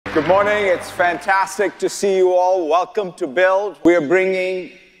Good morning. It's fantastic to see you all. Welcome to Build. We are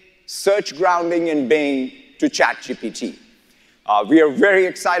bringing search grounding in Bing to ChatGPT. We are very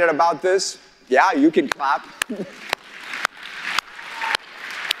excited about this. Yeah, you can clap.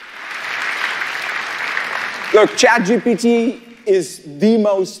 Look, ChatGPT is the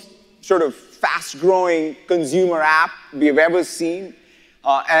most sort of fast-growing consumer app we've ever seen.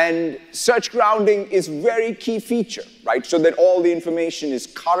 And search grounding is a very key feature, right? So that all the information is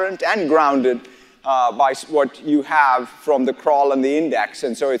current and grounded by what you have from the crawl and the index.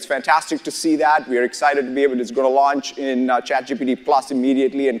 And so it's fantastic to see that. We are excited to be able to, it's going to launch in ChatGPT Plus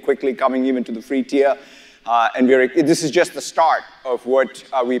immediately and quickly coming even to the free tier. And this is just the start of what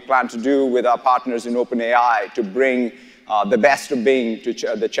we plan to do with our partners in OpenAI to bring the best of Bing to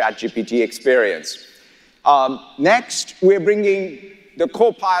the ChatGPT experience. Next, we're bringing the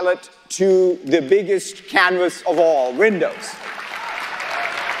Copilot to the biggest canvas of all, Windows.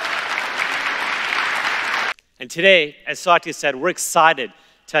 And today, as Satya said, we're excited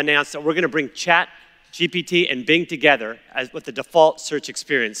to announce that we're going to bring ChatGPT and Bing together with the default search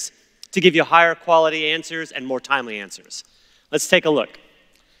experience to give you higher quality answers and more timely answers. Let's take a look.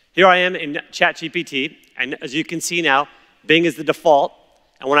 Here I am in ChatGPT, and as you can see now, Bing is the default.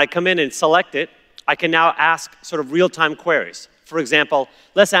 And when I come in and select it, I can now ask sort of real-time queries. For example,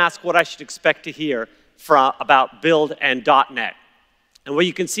 let's ask what I should expect to hear about Build and .NET. And what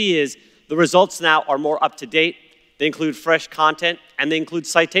you can see is the results now are more up-to-date. They include fresh content, and they include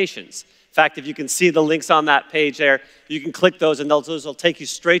citations. In fact, if you can see the links on that page there, you can click those, and those will take you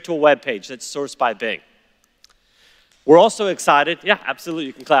straight to a web page that's sourced by Bing. We're also excited. Yeah, absolutely.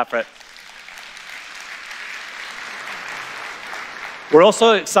 You can clap for it. We're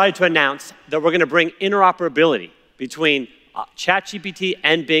also excited to announce that we're going to bring interoperability between ChatGPT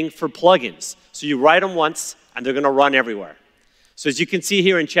and Bing for plugins. So you write them once, and they're going to run everywhere. So as you can see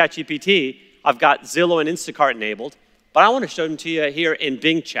here in ChatGPT, I've got Zillow and Instacart enabled, but I want to show them to you here in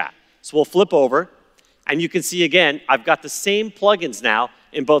Bing Chat. So we'll flip over, and you can see again, I've got the same plugins now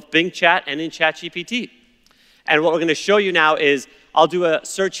in both Bing Chat and in ChatGPT. And what we're going to show you now is I'll do a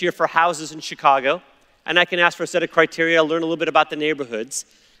search here for houses in Chicago, and I can ask for a set of criteria, learn a little bit about the neighborhoods,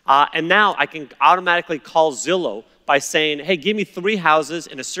 and now I can automatically call Zillow by saying, hey, give me 3 houses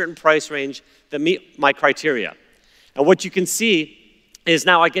in a certain price range that meet my criteria. And what you can see is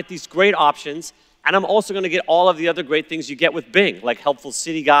now I get these great options, and I'm also going to get all of the other great things you get with Bing, like helpful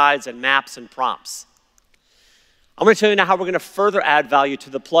city guides and maps and prompts. I'm going to tell you now how we're going to further add value to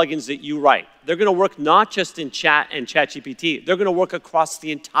the plugins that you write. They're going to work not just in Chat and ChatGPT. They're going to work across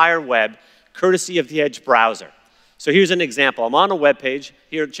the entire web, courtesy of the Edge browser. So here's an example. I'm on a web page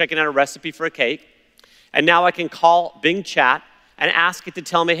here checking out a recipe for a cake. And now I can call Bing Chat and ask it to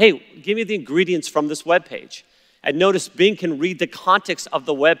tell me, hey, give me the ingredients from this web page. And notice Bing can read the context of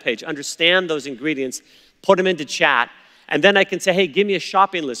the web page, understand those ingredients, put them into Chat, and then I can say, hey, give me a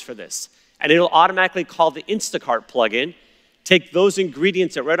shopping list for this. And it'll automatically call the Instacart plugin, take those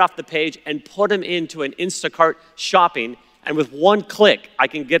ingredients right off the page, and put them into an Instacart shopping. And with one click, I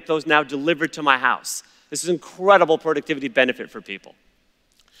can get those now delivered to my house. This is an incredible productivity benefit for people.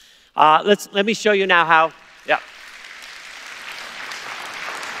 Let me show you now how, yeah.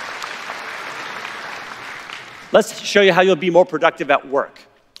 Let's show you how you'll be more productive at work.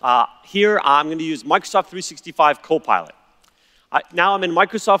 Here, I'm going to use Microsoft 365 Copilot. Now I'm in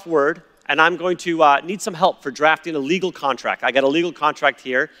Microsoft Word, and I'm going to need some help for drafting a legal contract. I got a legal contract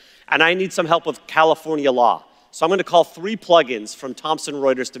here, and I need some help with California law. So I'm going to call 3 plugins from Thomson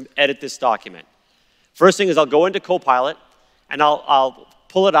Reuters to edit this document. First thing is I'll go into Copilot, and I'll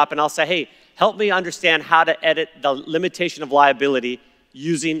pull it up, and I'll say, hey, help me understand how to edit the limitation of liability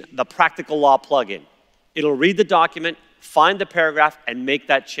using the Practical Law plugin. It'll read the document, find the paragraph, and make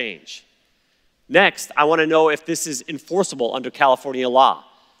that change. Next, I want to know if this is enforceable under California law.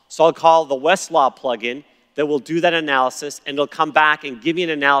 So I'll call the Westlaw plugin that will do that analysis, and it'll come back and give me an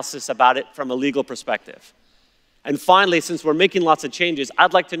analysis about it from a legal perspective. And finally, since we're making lots of changes,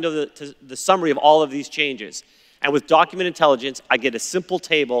 I'd like to know the summary of all of these changes. And with Document Intelligence, I get a simple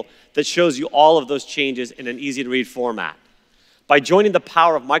table that shows you all of those changes in an easy-to-read format. By joining the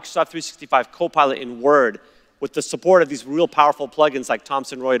power of Microsoft 365 Copilot in Word with the support of these real powerful plugins like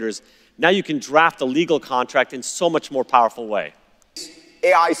Thomson Reuters, now you can draft a legal contract in so much more powerful way.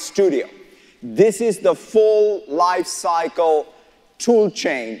 AI Studio. This is the full life cycle tool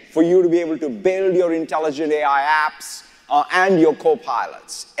chain for you to be able to build your intelligent AI apps and your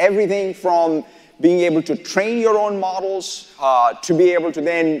copilots. Everything from being able to train your own models, to be able to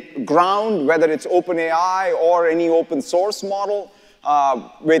then ground, whether it's OpenAI or any open source model,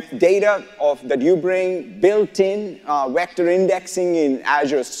 with data that you bring, built-in vector indexing in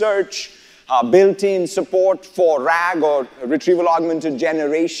Azure Search, built-in support for RAG or retrieval augmented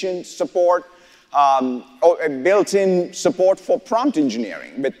generation support, built-in support for prompt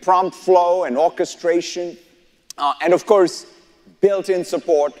engineering with prompt flow and orchestration, and of course, built-in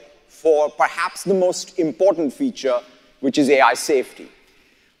support for perhaps the most important feature, which is AI safety.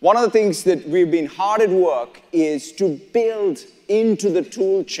 One of the things that we've been hard at work is to build into the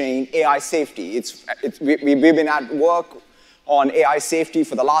tool chain AI safety. We've been at work on AI safety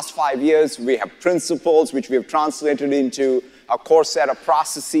for the last 5 years. We have principles which we have translated into a core set of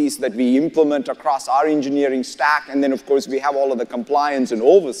processes that we implement across our engineering stack, and then of course we have all of the compliance and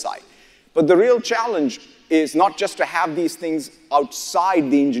oversight. But the real challenge is not just to have these things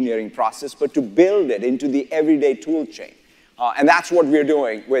outside the engineering process, but to build it into the everyday tool chain. And that's what we're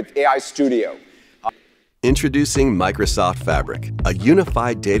doing with AI Studio. Introducing Microsoft Fabric, a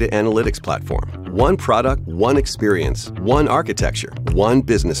unified data analytics platform. One product, one experience, one architecture, one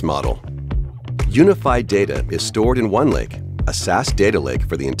business model. Unified data is stored in one lake, a SaaS data lake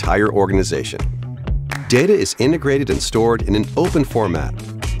for the entire organization. Data is integrated and stored in an open format,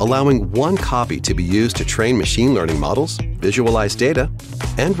 allowing one copy to be used to train machine learning models, visualize data,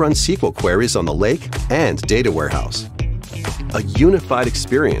 and run SQL queries on the lake and data warehouse. A unified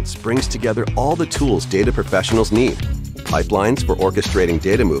experience brings together all the tools data professionals need: pipelines for orchestrating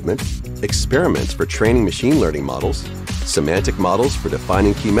data movement, experiments for training machine learning models, semantic models for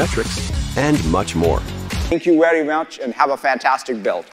defining key metrics, and much more. Thank you very much, and have a fantastic build.